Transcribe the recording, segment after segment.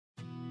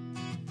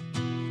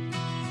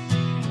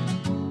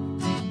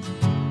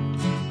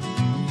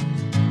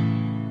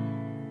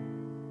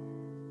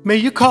May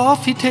your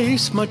coffee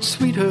taste much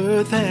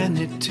sweeter than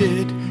it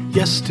did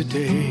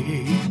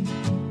yesterday.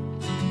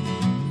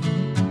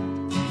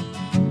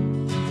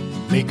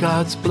 May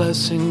God's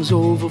blessings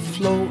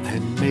overflow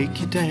and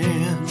make you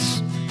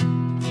dance.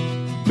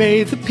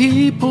 May the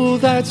people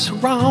that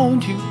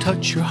surround you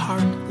touch your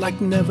heart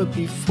like never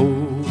before,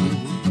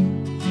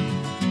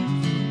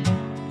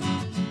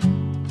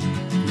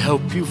 and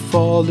help you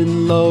fall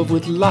in love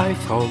with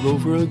life all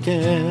over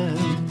again.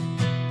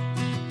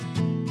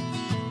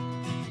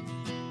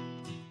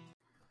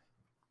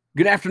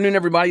 Good afternoon,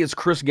 everybody. It's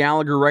Chris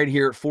Gallagher right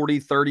here at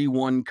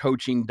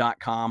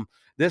 4031coaching.com.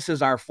 This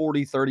is our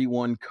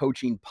 4031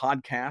 Coaching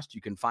Podcast.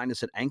 You can find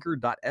us at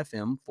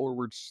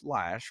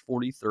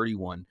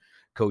anchor.fm/4031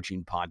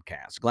 Coaching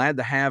Podcast. Glad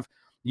to have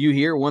you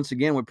here once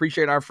again. We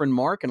appreciate our friend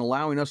Mark and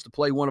allowing us to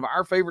play one of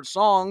our favorite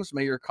songs,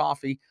 May Your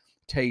Coffee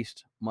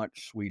Taste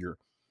Much Sweeter.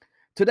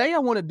 Today, I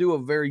want to do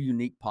a very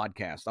unique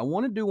podcast. I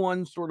want to do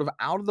one sort of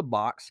out of the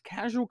box,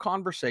 casual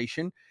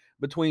conversation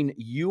between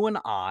you and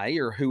I,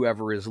 or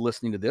whoever is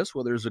listening to this,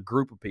 whether it's a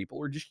group of people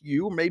or just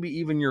you, or maybe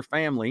even your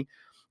family.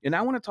 And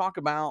I want to talk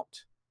about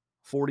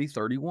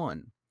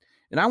 4031.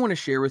 And I want to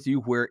share with you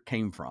where it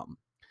came from.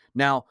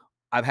 Now,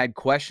 I've had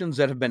questions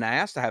that have been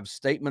asked. I have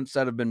statements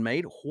that have been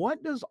made.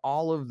 What does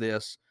all of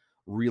this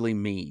really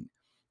mean?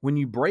 When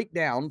you break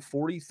down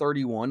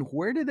 4031,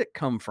 where did it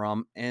come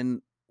from?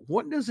 And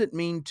what does it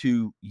mean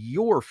to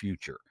your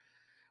future?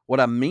 What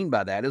I mean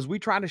by that is we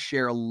try to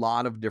share a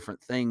lot of different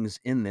things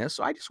in this.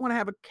 So I just want to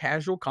have a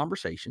casual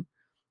conversation,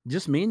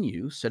 just me and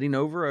you sitting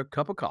over a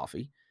cup of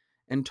coffee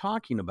and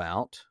talking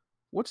about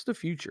what's the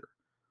future?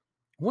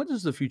 What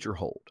does the future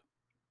hold?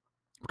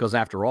 Because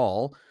after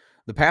all,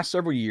 the past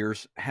several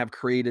years have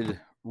created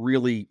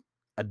really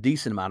a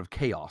decent amount of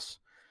chaos.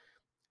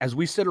 As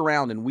we sit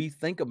around and we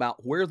think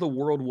about where the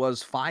world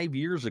was 5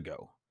 years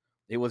ago,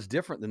 it was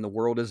different than the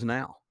world is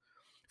now.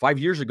 5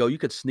 years ago, you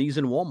could sneeze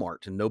in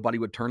Walmart and nobody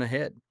would turn a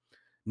head.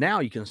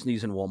 Now you can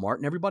sneeze in Walmart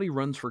and everybody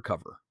runs for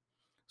cover.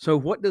 So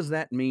what does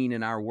that mean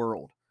in our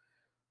world?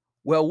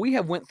 Well, we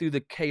have went through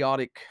the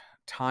chaotic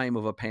time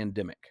of a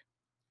pandemic.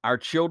 Our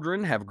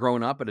children have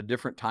grown up at a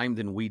different time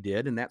than we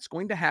did, and that's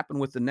going to happen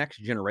with the next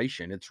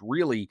generation. It's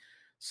really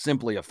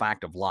simply a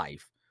fact of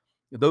life.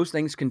 Those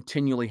things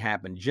continually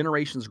happen.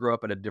 Generations grow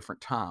up at a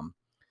different time.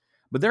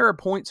 But there are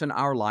points in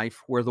our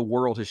life where the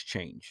world has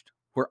changed,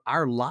 where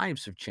our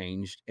lives have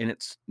changed, and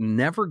it's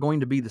never going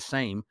to be the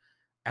same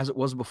as it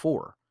was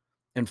before.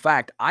 In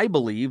fact, I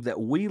believe that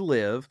we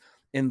live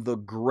in the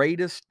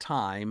greatest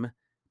time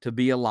to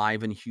be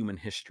alive in human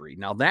history.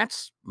 Now,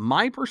 that's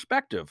my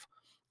perspective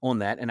on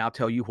that, and I'll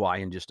tell you why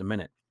in just a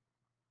minute.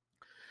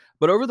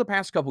 But over the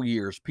past couple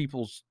years,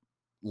 people's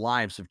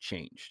lives have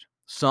changed.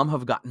 Some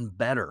have gotten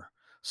better.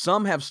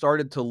 Some have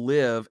started to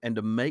live and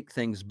to make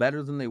things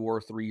better than they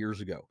were 3 years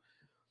ago.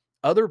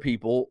 Other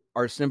people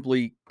are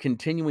simply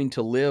continuing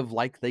to live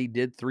like they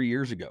did 3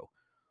 years ago,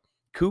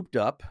 cooped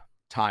up,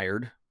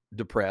 tired,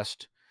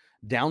 depressed,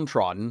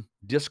 downtrodden,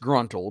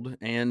 disgruntled,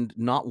 and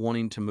not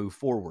wanting to move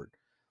forward.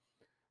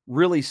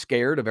 Really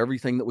scared of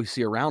everything that we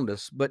see around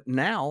us. But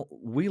now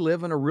we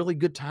live in a really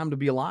good time to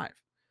be alive.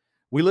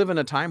 We live in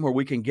a time where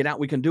we can get out,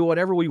 we can do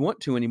whatever we want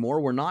to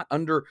anymore. We're not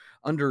under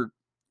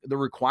the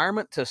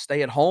requirement to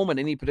stay at home at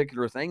any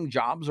particular thing.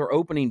 Jobs are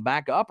opening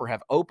back up or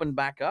have opened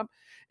back up.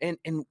 And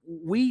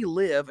we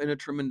live in a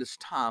tremendous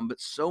time,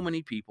 but so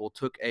many people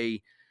took a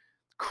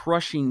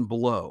crushing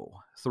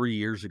blow 3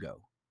 years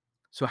ago.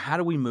 So how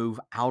do we move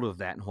out of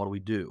that and what do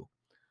we do?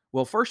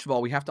 Well, first of all,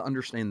 we have to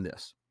understand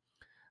this.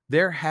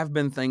 There have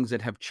been things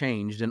that have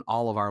changed in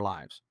all of our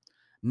lives.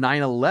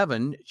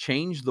 9/11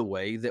 changed the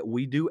way that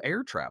we do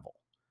air travel.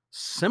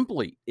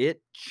 Simply,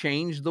 it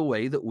changed the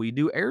way that we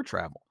do air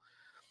travel.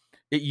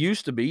 It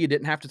used to be you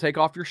didn't have to take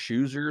off your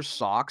shoes or your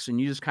socks and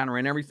you just kind of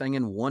ran everything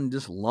in one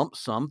just lump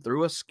sum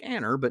through a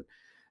scanner. But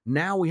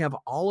now we have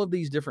all of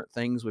these different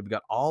things. We've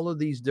got all of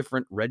these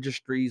different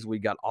registries. We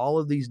got all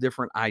of these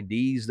different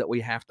IDs that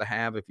we have to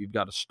have. If you've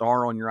got a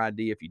star on your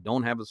ID, if you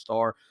don't have a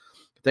star,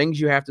 things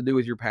you have to do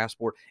with your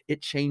passport.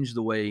 It changed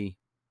the way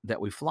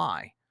that we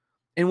fly.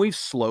 And we've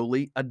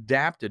slowly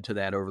adapted to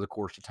that over the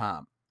course of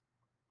time.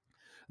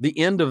 The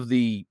end of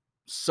the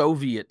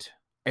Soviet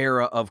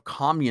era of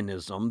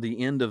communism,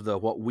 the end of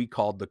what we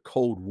called the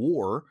Cold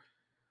War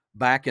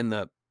back in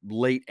the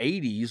late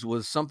 80s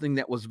was something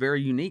that was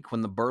very unique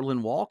when the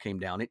Berlin Wall came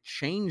down. It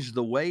changed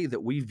the way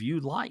that we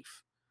viewed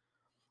life.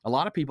 A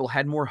lot of people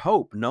had more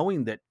hope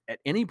knowing that at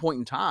any point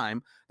in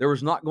time, there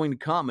was not going to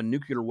come a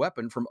nuclear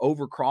weapon from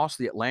over across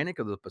the Atlantic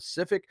or the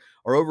Pacific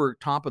or over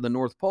top of the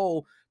North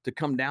Pole to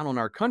come down on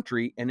our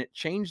country. And it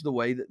changed the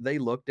way that they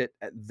looked at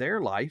their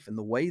life and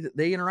the way that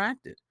they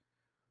interacted.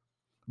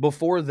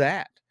 Before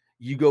that,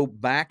 you go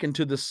back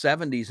into the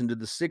 70s, into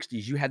the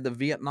 60s, you had the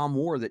Vietnam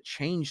War that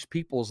changed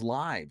people's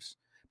lives.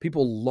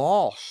 People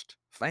lost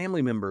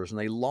family members and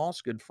they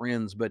lost good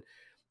friends, but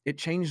it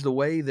changed the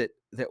way that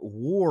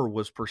war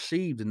was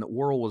perceived and that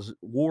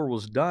war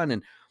was done,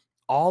 and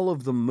all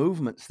of the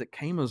movements that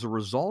came as a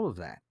result of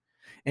that.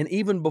 And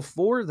even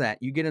before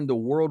that, you get into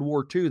World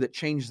War II that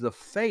changed the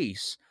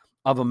face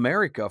of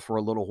America for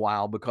a little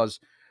while, because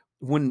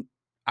when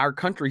our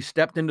country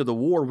stepped into the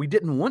war, we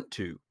didn't want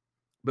to.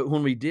 But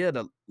when we did,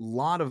 a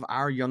lot of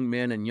our young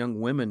men and young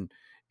women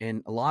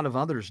and a lot of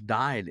others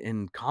died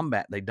in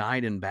combat. They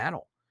died in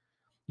battle.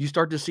 You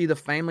start to see the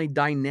family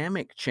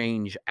dynamic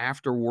change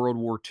after World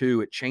War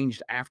II. It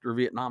changed after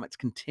Vietnam. It's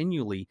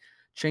continually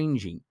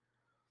changing.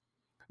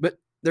 But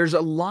there's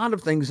a lot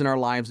of things in our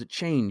lives that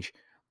change.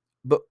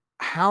 But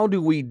how do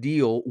we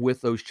deal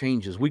with those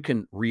changes? We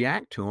can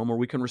react to them or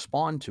we can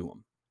respond to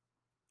them.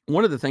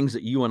 One of the things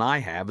that you and I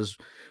have is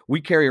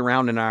we carry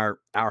around in our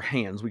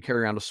hands, we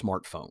carry around a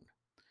smartphone.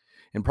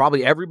 And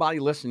probably everybody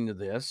listening to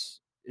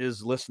this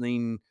is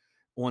listening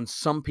on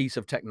some piece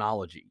of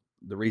technology.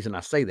 The reason I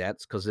say that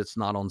is because it's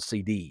not on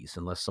CDs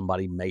unless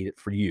somebody made it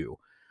for you.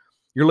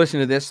 You're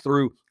listening to this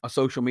through a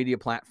social media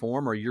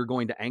platform, or you're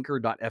going to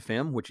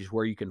anchor.fm, which is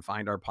where you can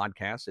find our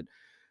podcast at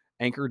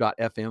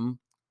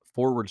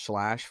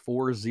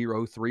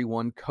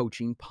anchor.fm/4031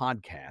 coaching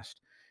podcast.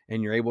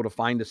 And you're able to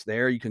find us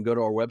there. You can go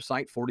to our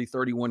website,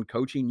 4031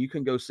 coaching. You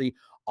can go see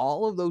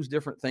all of those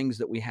different things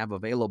that we have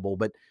available.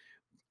 But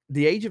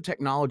the age of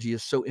technology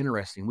is so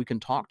interesting. We can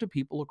talk to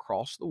people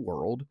across the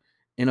world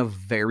in a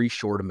very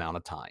short amount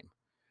of time.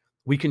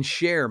 We can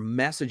share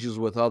messages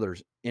with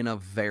others in a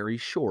very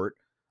short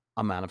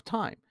amount of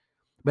time.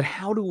 But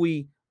how do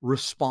we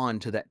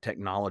respond to that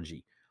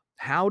technology?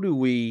 How do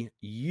we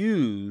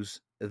use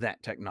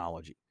that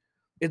technology?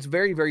 It's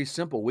very, very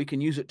simple. We can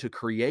use it to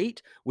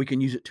create, we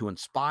can use it to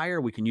inspire,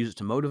 we can use it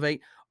to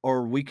motivate,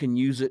 or we can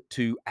use it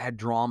to add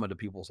drama to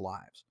people's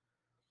lives.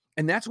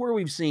 And that's where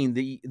we've seen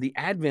the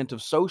advent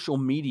of social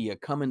media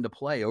come into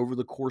play over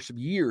the course of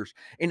years.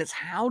 And it's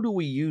how do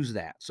we use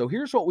that? So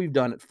here's what we've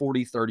done at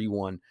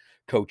 4031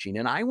 Coaching.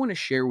 And I want to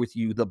share with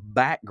you the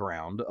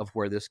background of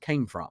where this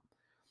came from.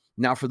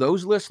 Now, for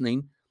those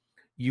listening,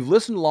 you've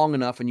listened long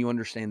enough and you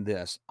understand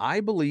this. I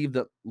believe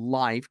that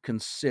life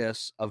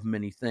consists of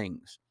many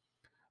things,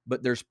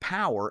 but there's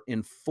power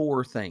in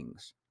four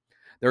things.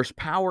 There's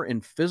power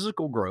in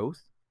physical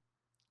growth,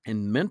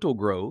 in mental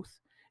growth,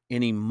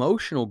 in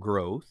emotional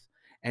growth,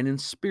 and in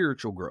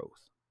spiritual growth.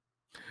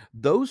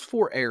 Those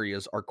four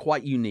areas are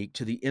quite unique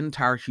to the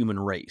entire human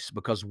race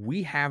because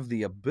we have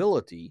the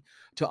ability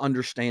to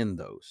understand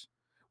those.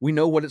 We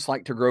know what it's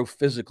like to grow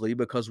physically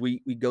because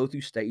we go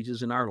through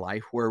stages in our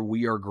life where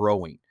we are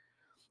growing.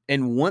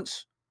 And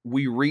once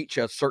we reach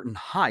a certain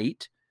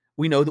height,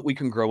 we know that we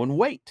can grow in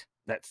weight.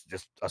 That's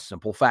just a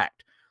simple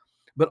fact.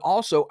 But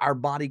also, our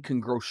body can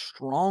grow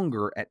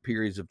stronger at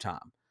periods of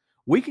time.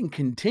 We can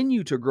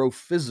continue to grow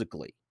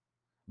physically,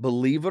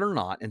 believe it or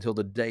not, until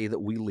the day that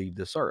we leave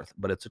this earth,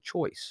 but it's a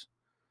choice.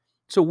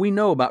 So we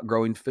know about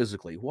growing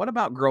physically. What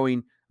about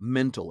growing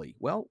mentally?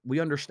 Well, we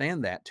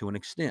understand that to an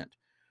extent.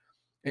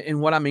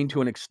 And what I mean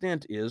to an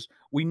extent is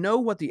we know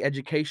what the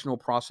educational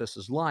process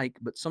is like,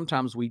 but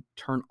sometimes we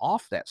turn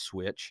off that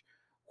switch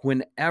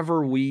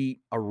whenever we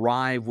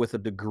arrive with a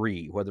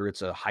degree, whether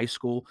it's a high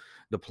school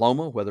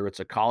diploma, whether it's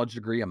a college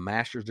degree, a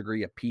master's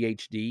degree, a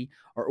PhD,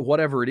 or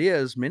whatever it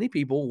is. Many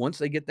people, once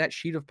they get that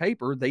sheet of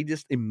paper, they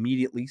just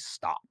immediately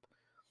stop.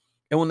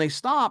 And when they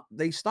stop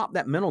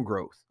that mental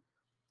growth.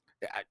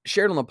 I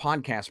shared on the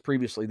podcast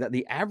previously that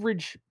the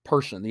average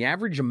person, the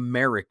average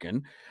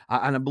American,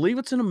 and I believe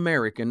it's an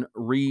American,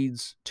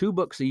 reads 2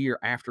 books a year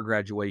after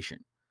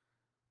graduation.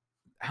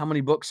 How many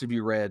books have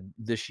you read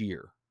this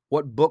year?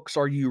 What books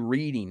are you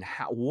reading?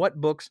 What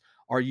books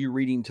are you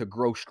reading to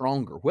grow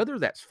stronger? Whether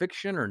that's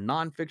fiction or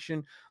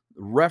nonfiction,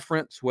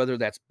 reference, whether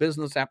that's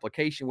business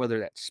application,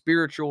 whether that's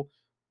spiritual,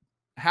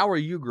 how are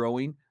you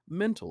growing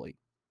mentally?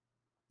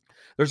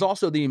 There's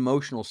also the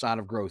emotional side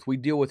of growth. We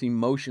deal with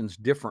emotions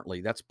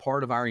differently. That's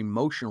part of our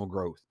emotional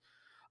growth.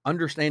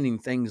 Understanding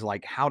things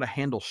like how to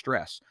handle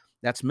stress.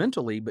 That's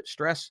mentally, but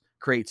stress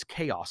creates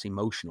chaos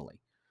emotionally.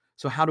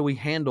 So, how do we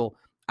handle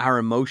our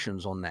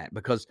emotions on that?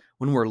 Because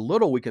when we're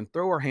little, we can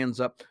throw our hands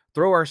up,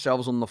 throw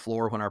ourselves on the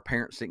floor when our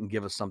parents didn't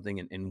give us something,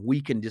 and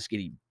we can just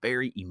get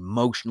very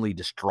emotionally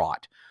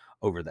distraught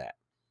over that.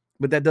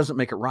 But that doesn't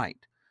make it right.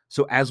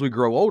 So as we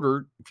grow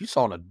older, if you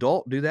saw an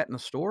adult do that in a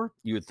store,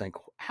 you would think,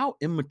 how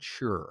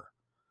immature.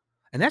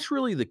 And that's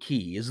really the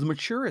key is the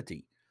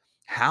maturity.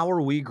 How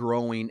are we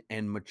growing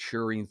and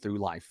maturing through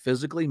life,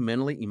 physically,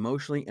 mentally,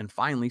 emotionally, and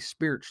finally,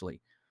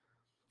 spiritually?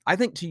 I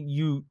think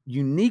to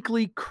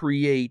uniquely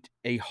create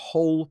a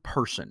whole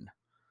person,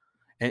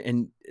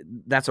 and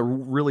that's a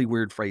really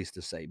weird phrase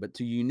to say, but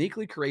to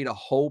uniquely create a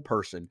whole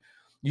person,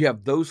 you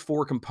have those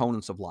four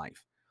components of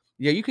life.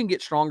 Yeah, you can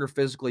get stronger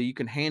physically, you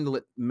can handle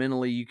it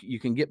mentally, you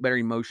can get better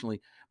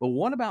emotionally. But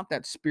what about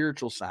that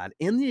spiritual side?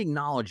 In the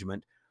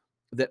acknowledgement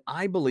that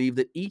I believe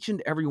that each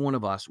and every one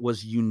of us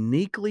was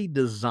uniquely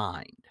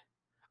designed.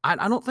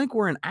 I don't think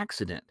we're an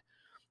accident.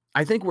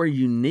 I think we're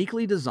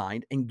uniquely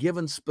designed and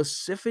given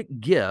specific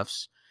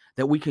gifts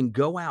that we can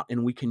go out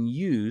and we can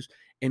use.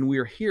 And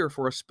we're here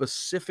for a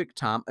specific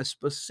time, a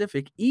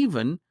specific,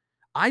 even,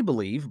 I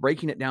believe,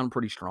 breaking it down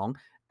pretty strong,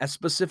 a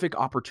specific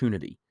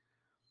opportunity.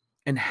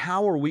 And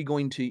how are we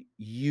going to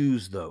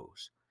use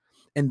those?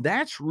 And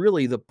that's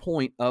really the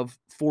point of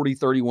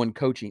 4031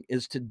 coaching,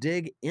 is to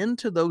dig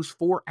into those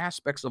 4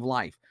 aspects of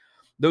life.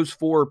 Those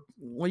 4,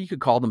 well, you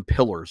could call them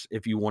pillars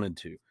if you wanted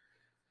to.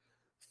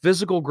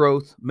 Physical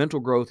growth, mental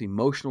growth,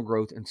 emotional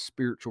growth, and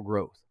spiritual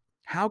growth.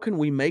 How can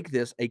we make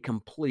this a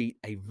complete,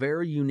 a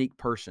very unique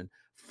person,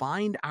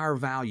 find our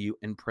value,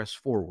 and press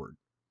forward?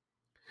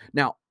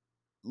 Now,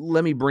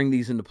 let me bring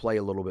these into play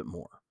a little bit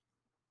more.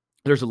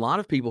 There's a lot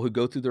of people who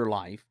go through their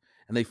life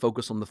and they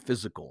focus on the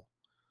physical,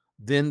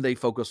 then they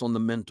focus on the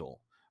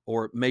mental,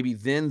 or maybe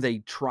then they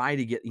try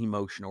to get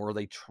emotional, or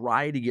they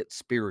try to get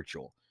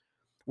spiritual.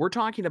 We're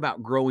talking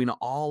about growing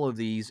all of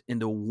these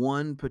into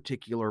one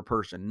particular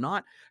person,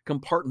 not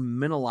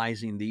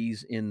compartmentalizing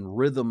these in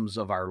rhythms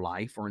of our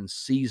life or in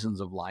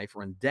seasons of life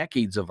or in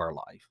decades of our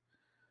life,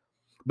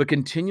 but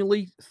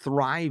continually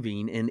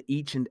thriving in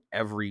each and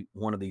every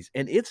one of these.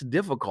 And it's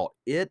difficult.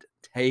 It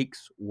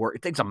takes work.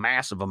 It takes a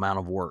massive amount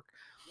of work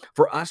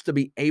for us to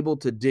be able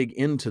to dig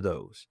into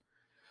those.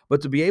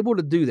 But to be able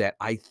to do that,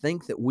 I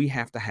think that we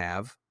have to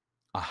have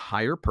a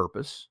higher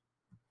purpose,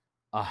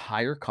 a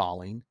higher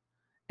calling,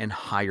 and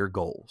higher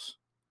goals.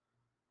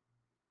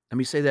 Let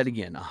me say that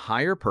again: a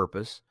higher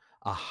purpose,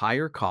 a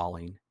higher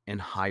calling, and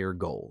higher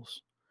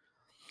goals.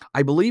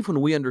 I believe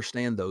when we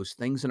understand those,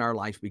 things in our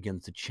life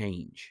begin to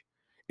change.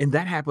 And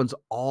that happens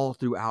all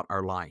throughout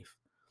our life.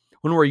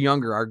 When we're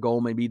younger, our goal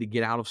may be to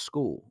get out of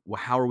school.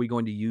 Well, how are we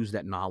going to use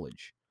that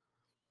knowledge?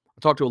 I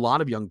talk to a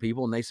lot of young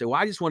people and they say,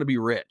 well, I just want to be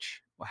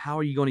rich. Well, how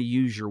are you going to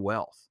use your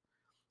wealth?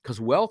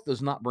 Because wealth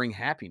does not bring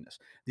happiness.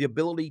 The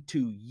ability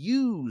to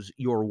use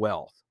your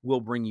wealth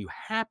will bring you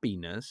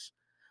happiness,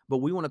 but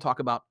we want to talk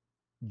about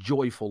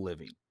joyful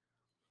living.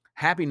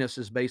 Happiness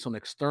is based on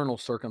external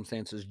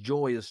circumstances.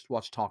 Joy is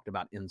what's talked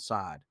about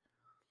inside.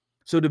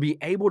 So to be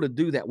able to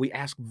do that, we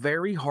ask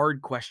very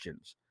hard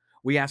questions.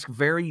 We ask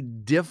very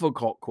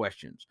difficult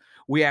questions.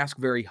 We ask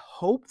very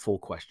hopeful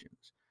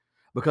questions.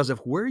 Because if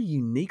we're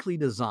uniquely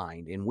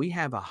designed and we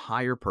have a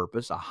higher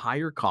purpose, a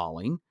higher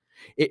calling,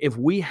 if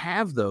we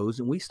have those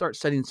and we start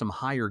setting some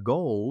higher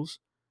goals,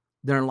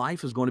 then our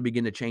life is going to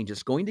begin to change.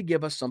 It's going to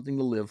give us something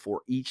to live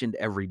for each and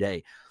every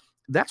day.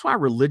 That's why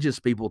religious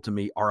people, to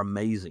me, are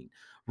amazing.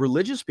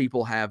 Religious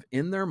people have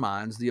in their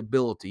minds the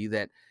ability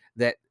that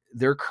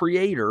their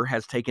creator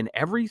has taken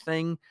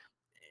everything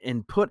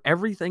and put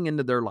everything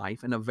into their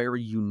life in a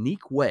very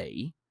unique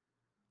way,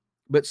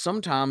 but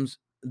sometimes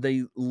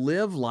they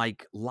live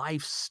like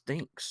life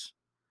stinks.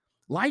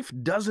 Life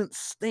doesn't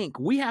stink.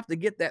 We have to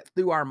get that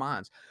through our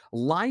minds.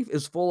 Life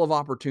is full of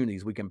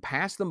opportunities. We can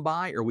pass them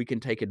by or we can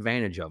take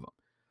advantage of them.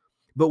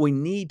 But we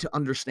need to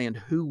understand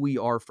who we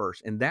are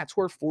first. And that's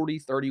where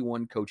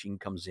 4031 coaching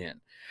comes in.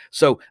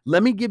 So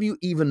let me give you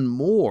even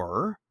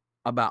more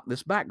about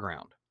this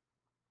background.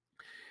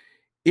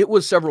 It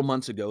was several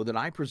months ago that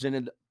I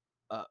presented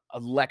a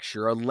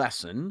lecture, a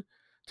lesson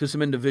to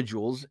some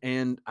individuals,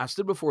 and I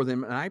stood before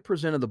them and I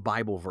presented the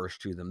Bible verse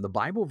to them. The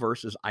Bible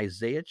verse is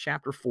Isaiah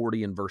chapter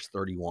 40 and verse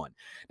 31.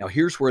 Now,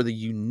 here's where the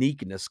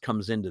uniqueness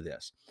comes into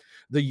this.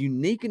 The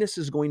uniqueness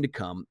is going to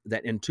come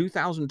that in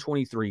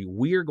 2023,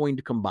 we are going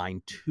to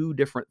combine 2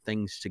 different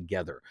things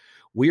together.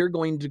 We are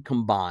going to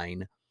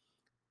combine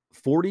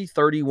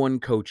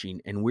 4031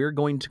 coaching, and we're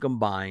going to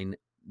combine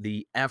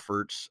the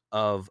efforts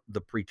of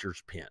the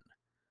preacher's pen.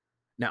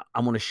 Now,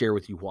 I want to share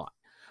with you why.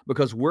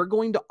 Because we're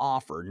going to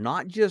offer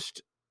not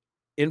just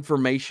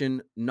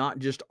information, not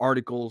just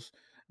articles,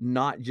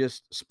 not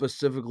just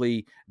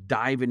specifically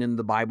diving into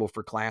the Bible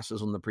for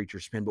classes on the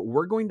preacher's pen, but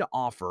we're going to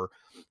offer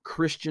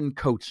Christian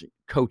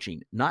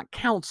coaching, not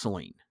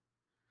counseling,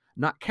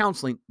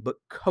 but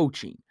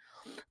coaching.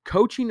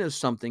 Coaching is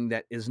something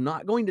that is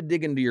not going to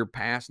dig into your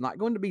past, not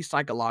going to be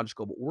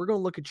psychological, but we're going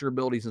to look at your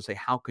abilities and say,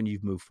 how can you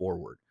move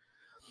forward?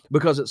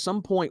 Because at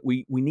some point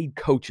we need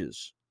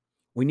coaches.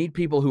 We need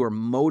people who are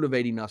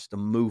motivating us to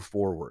move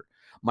forward.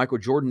 Michael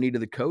Jordan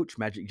needed the coach.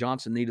 Magic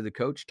Johnson needed the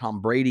coach.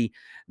 Tom Brady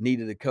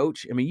needed the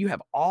coach. I mean, you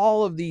have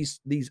all of these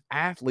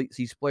athletes,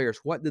 these players.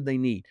 What did they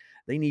need?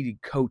 They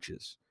needed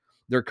coaches.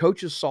 Their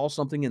coaches saw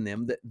something in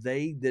them that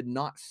they did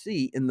not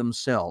see in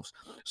themselves.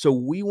 So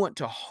we want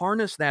to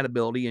harness that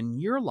ability in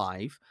your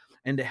life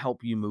and to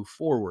help you move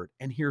forward.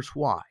 And here's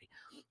why.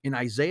 In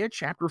Isaiah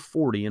chapter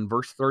 40 and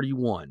verse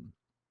 31,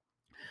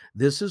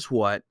 this is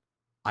what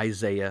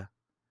Isaiah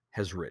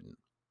has written.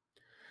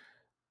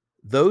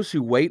 Those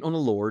who wait on the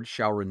Lord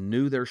shall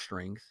renew their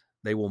strength.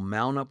 They will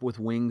mount up with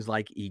wings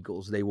like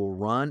eagles. They will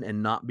run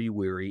and not be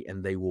weary,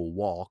 and they will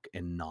walk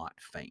and not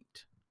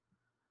faint.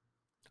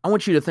 I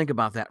want you to think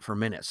about that for a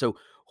minute. So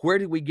where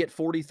did we get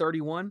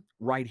 4031?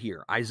 Right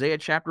here. Isaiah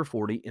chapter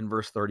 40 in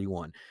verse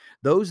 31.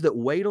 Those that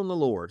wait on the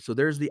Lord. So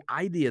there's the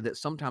idea that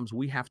sometimes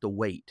we have to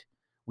wait.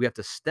 We have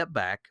to step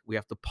back. We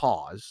have to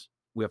pause.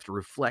 We have to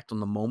reflect on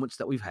the moments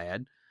that we've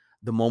had,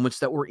 the moments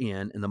that we're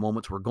in, and the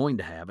moments we're going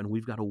to have, and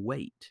we've got to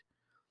wait.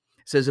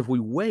 It says if we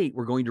wait,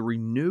 we're going to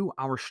renew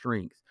our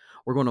strength.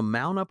 We're going to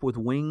mount up with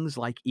wings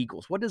like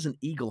eagles. What does an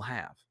eagle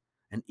have?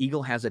 An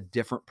eagle has a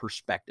different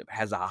perspective,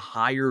 has a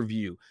higher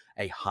view,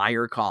 a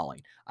higher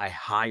calling, a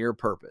higher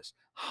purpose,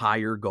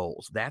 higher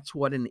goals. That's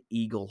what an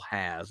eagle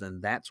has,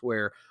 and that's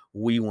where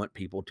we want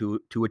people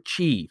to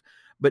achieve.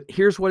 But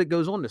here's what it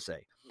goes on to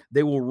say.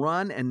 They will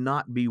run and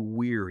not be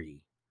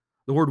weary.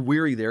 The word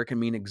weary there can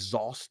mean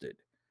exhausted.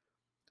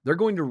 They're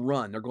going to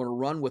run. They're going to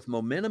run with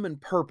momentum and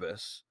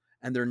purpose,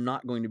 and they're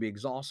not going to be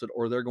exhausted,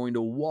 or they're going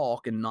to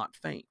walk and not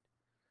faint.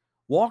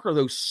 Walk are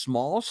those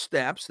small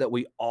steps that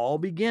we all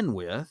begin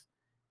with,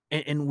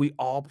 and we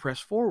all press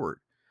forward.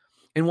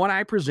 And what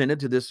I presented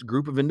to this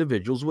group of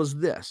individuals was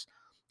this.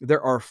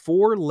 There are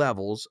 4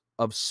 levels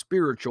of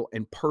spiritual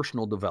and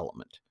personal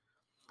development.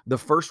 The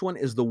first one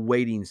is the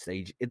waiting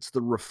stage. It's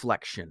the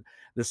reflection.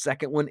 The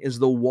second one is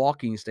the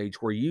walking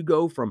stage, where you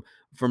go from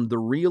the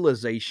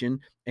realization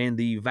and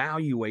the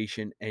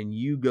evaluation, and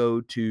you go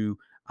to,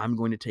 I'm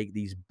going to take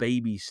these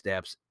baby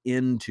steps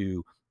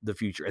into the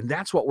future. And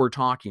that's what we're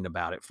talking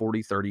about at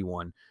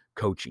 4031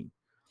 Coaching.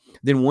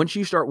 Then once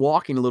you start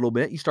walking a little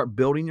bit, you start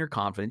building your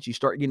confidence, you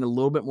start getting a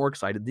little bit more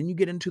excited. Then you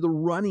get into the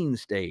running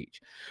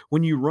stage.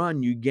 When you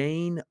run, you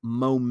gain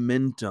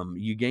momentum.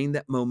 You gain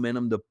that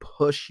momentum to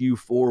push you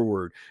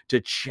forward, to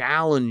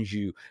challenge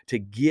you, to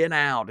get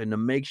out and to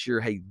make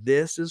sure, hey,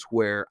 this is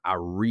where I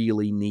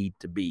really need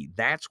to be.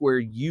 That's where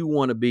you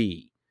want to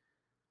be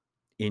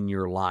in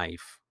your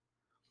life.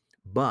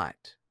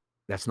 But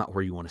that's not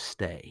where you want to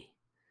stay.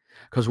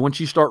 Because once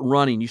you start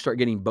running, you start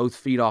getting both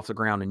feet off the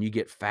ground and you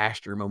get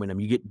faster momentum,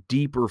 you get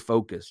deeper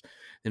focus.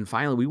 Then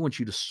finally, we want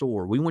you to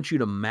soar. We want you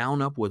to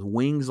mount up with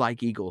wings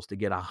like eagles to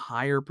get a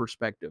higher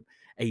perspective,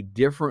 a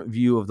different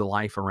view of the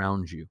life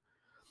around you.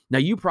 Now,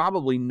 you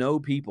probably know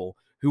people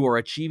who are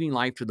achieving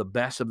life to the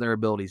best of their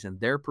abilities, and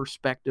their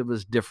perspective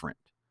is different.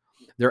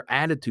 Their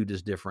attitude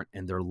is different,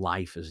 and their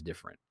life is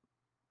different.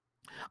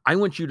 I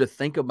want you to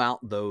think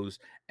about those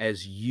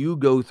as you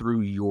go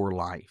through your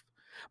life.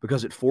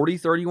 Because at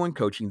 4031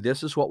 Coaching,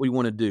 this is what we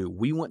want to do.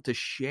 We want to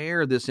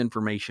share this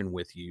information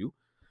with you.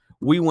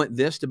 We want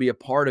this to be a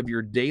part of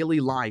your daily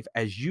life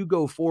as you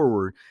go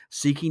forward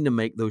seeking to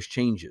make those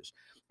changes.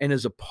 And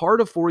as a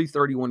part of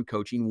 4031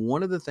 Coaching,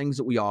 one of the things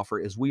that we offer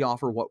is we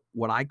offer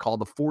what I call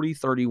the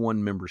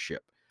 4031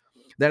 membership.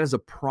 That is a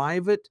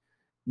private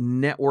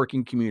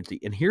networking community.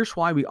 And here's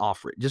why we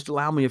offer it. Just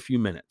allow me a few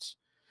minutes.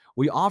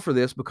 We offer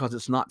this because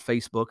it's not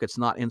Facebook, it's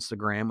not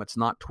Instagram, it's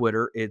not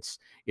Twitter, it's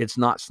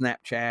not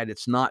Snapchat,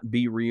 it's not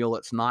Be Real,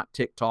 it's not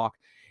TikTok.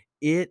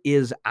 It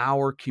is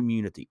our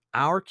community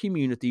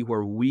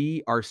where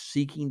we are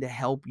seeking to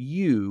help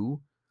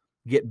you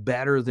get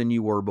better than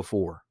you were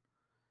before.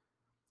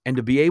 And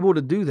to be able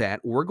to do that,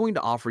 we're going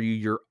to offer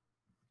you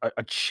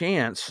a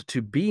chance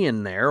to be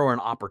in there, or an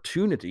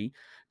opportunity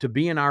to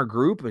be in our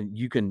group, and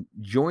you can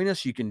join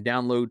us. You can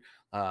download.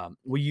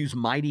 We use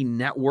Mighty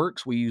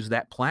Networks. We use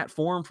that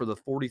platform for the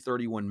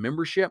 4031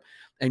 membership,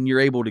 and you're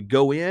able to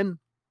go in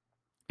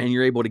and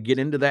you're able to get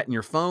into that in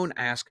your phone,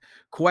 ask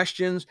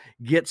questions,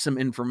 get some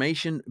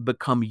information,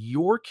 become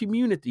your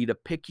community to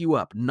pick you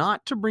up,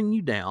 not to bring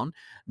you down,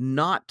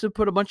 not to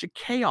put a bunch of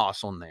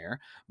chaos on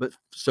there, but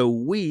so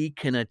we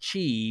can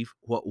achieve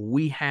what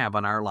we have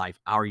in our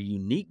life, our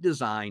unique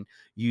design,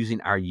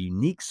 using our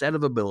unique set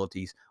of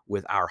abilities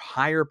with our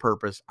higher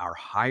purpose, our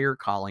higher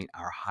calling,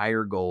 our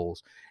higher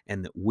goals,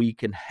 and that we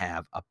can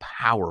have a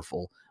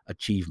powerful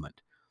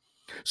achievement.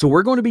 So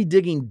we're going to be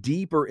digging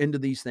deeper into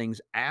these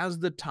things as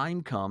the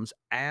time comes,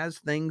 as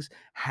things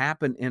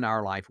happen in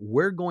our life.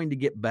 We're going to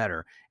get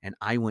better, and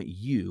I want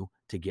you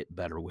to get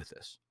better with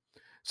us.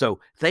 So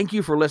thank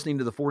you for listening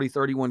to the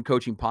 4031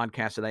 Coaching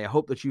Podcast today. I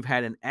hope that you've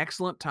had an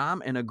excellent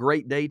time and a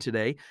great day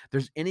today. If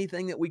there's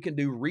anything that we can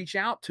do, reach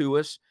out to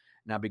us,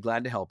 and I'll be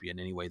glad to help you in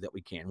any way that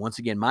we can. Once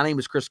again, my name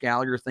is Chris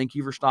Gallagher. Thank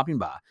you for stopping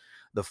by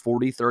the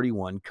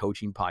 4031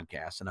 Coaching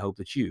Podcast, and I hope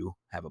that you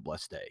have a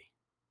blessed day.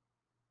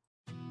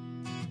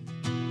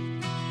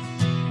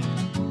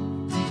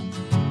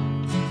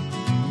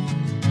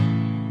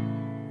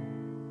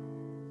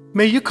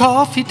 May your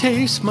coffee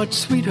taste much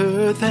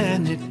sweeter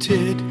than it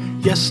did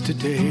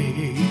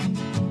yesterday.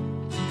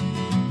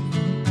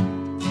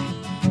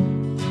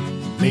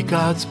 May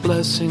God's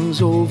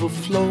blessings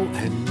overflow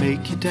and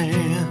make you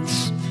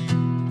dance.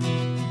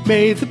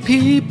 May the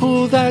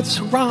people that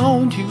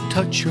surround you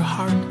touch your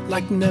heart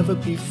like never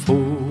before,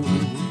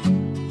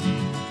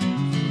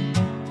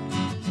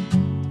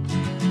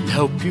 and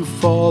help you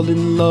fall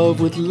in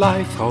love with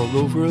life all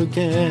over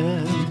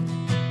again.